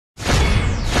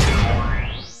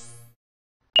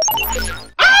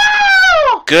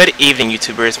Good evening,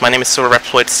 YouTubers. My name is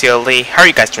SilverReploid CLE. How are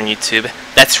you guys doing, YouTube?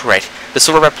 That's right, the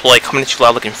SilverReploid coming at you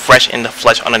live looking fresh in the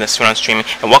flesh on an stream,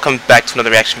 and welcome back to another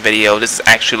reaction video. This is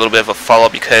actually a little bit of a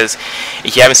follow-up because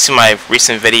if you haven't seen my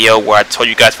recent video where I told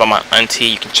you guys about my auntie,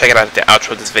 you can check it out at the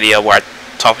outro of this video where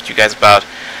I talk with you guys about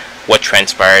what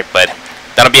transpired, but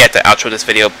that'll be at the outro of this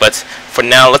video. But for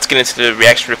now, let's get into the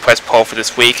reaction request poll for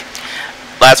this week.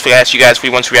 Last week I asked you guys what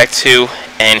you want to react to,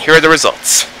 and here are the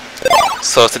results.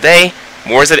 So today,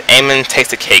 Morissette Amon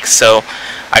takes the cake. So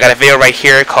I got a video right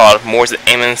here called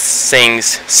Morissette Amon sings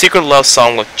Secret Love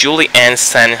Song with Julie Ann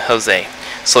San Jose.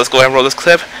 So let's go ahead and roll this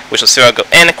clip, which will see how I go.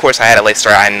 And of course I had a late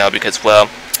start, I know, because well,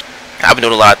 I've been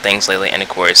doing a lot of things lately, and of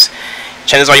course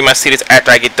chances are you might see this after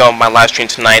I get done with my live stream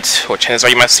tonight, or chances are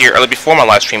you might see it early before my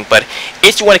live stream. But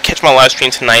if you want to catch my live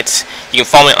stream tonight, you can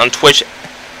follow me on Twitch.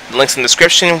 The link's in the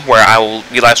description, where I will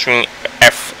be live streaming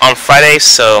on Friday.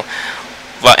 So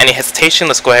without any hesitation,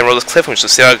 let's go ahead and roll this clip and we'll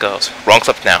see how it goes. Wrong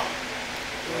clip now.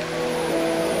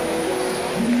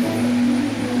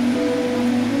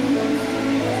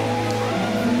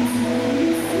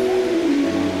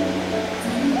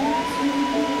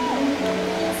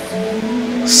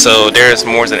 So there's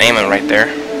Morissette Amon right there.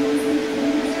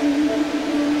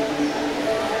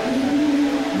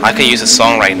 I could use a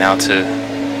song right now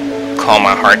to calm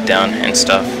my heart down and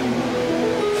stuff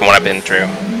from what I've been through.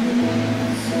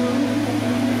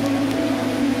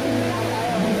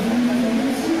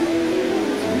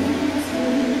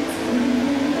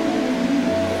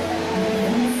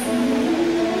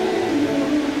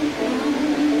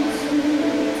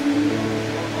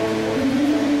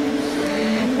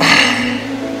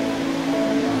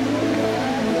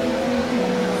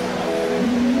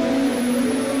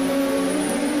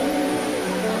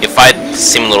 If I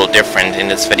seem a little different in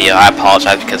this video, I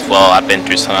apologize because, well, I've been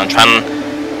through something. I'm trying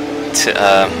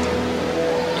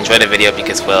to enjoy the video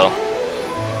because, well,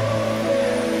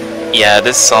 yeah,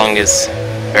 this song is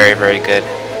very, very good.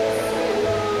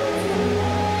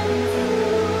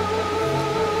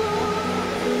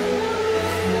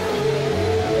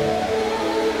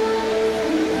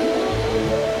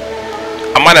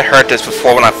 I might have heard this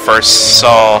before when I first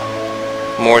saw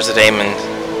Morissette Amon,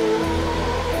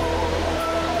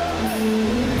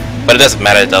 but it doesn't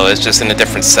matter though, it's just in a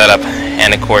different setup,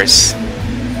 and of course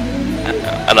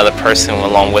another person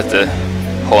along with the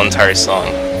whole entire song,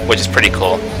 which is pretty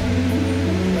cool.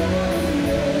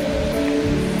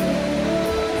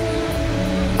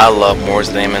 I love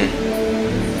Morissette Amon.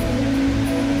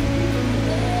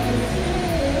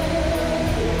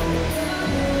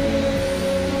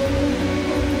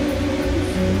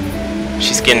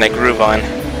 She's getting that groove on.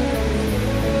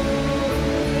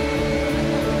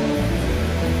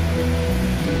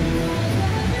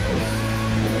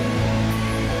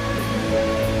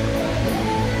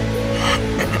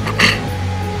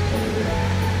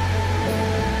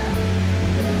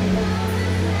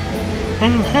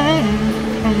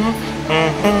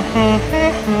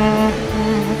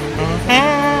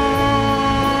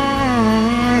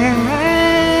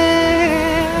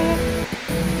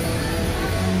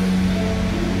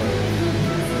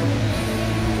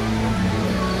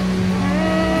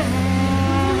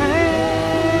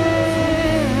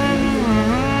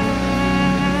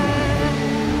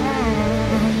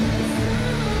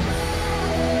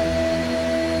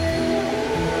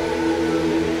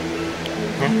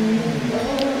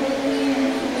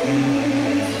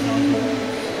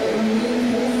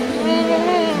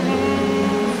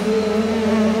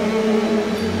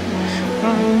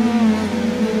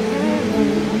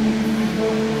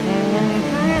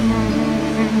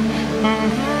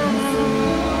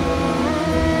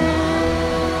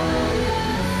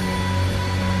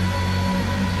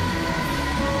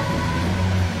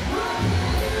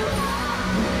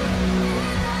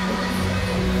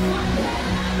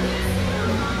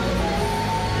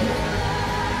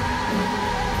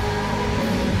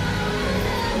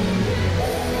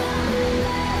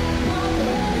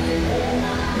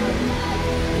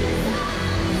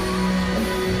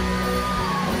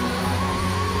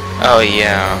 Oh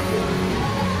yeah.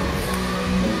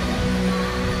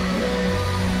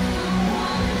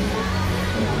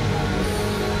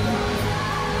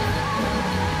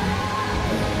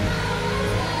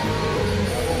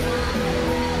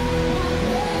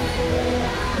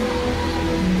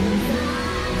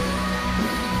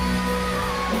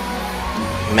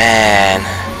 Man,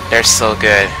 they're so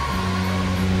good.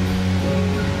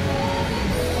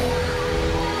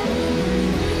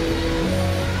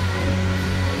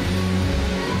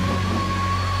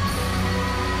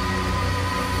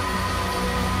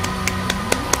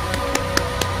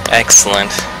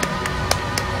 Excellent.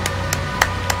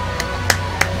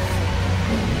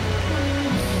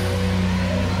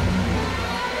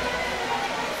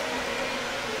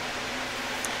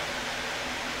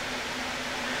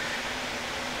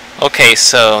 Okay,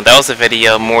 so that was the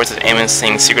video. Morissette Amon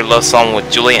singing Secret Love Song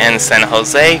with Julia and San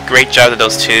Jose. Great job to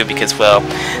those two because, well,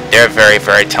 they're very,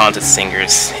 very talented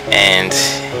singers. And,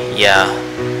 yeah,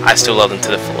 I still love them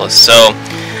to the fullest. So,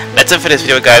 that's it for this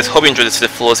video, guys. Hope you enjoyed this to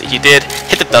the fullest. If you did,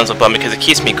 hit the thumbs up button because it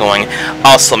keeps me going.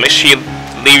 Also, make sure you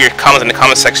leave your comments in the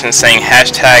comment section saying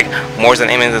hashtag Morissette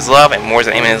Amon is love and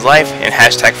Morissette Amon is life in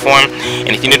hashtag form. And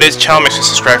if you're new to this channel, make sure to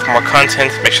subscribe for more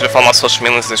content. Make sure to follow my social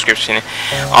media links in the description.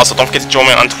 Also, don't forget to join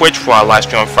me on Twitch where I live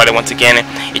stream on Friday once again.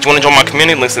 If you want to join my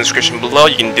community, links in the description below.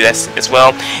 You can do that as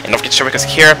well. And don't forget to share because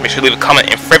here. Make sure to leave a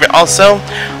comment and favorite also.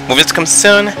 Movies to come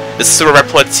soon. This is Super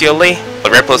Reploid CLE,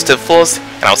 but Reploid to the fullest,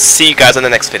 and I'll see you guys in the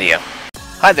next video.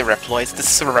 Hi there Reploids, this is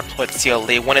Super Reploid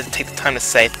CLE. Wanted to take the time to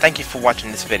say thank you for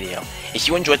watching this video. If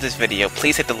you enjoyed this video,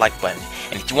 please hit the like button,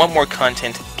 and if you want more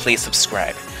content, please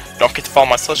subscribe. Don't forget to follow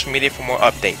my social media for more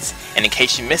updates, and in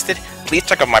case you missed it, please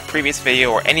check out my previous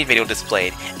video or any video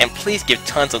displayed, and please give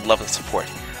tons of love and support.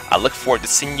 I look forward to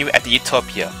seeing you at the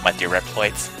Utopia, my dear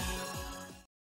Reploids.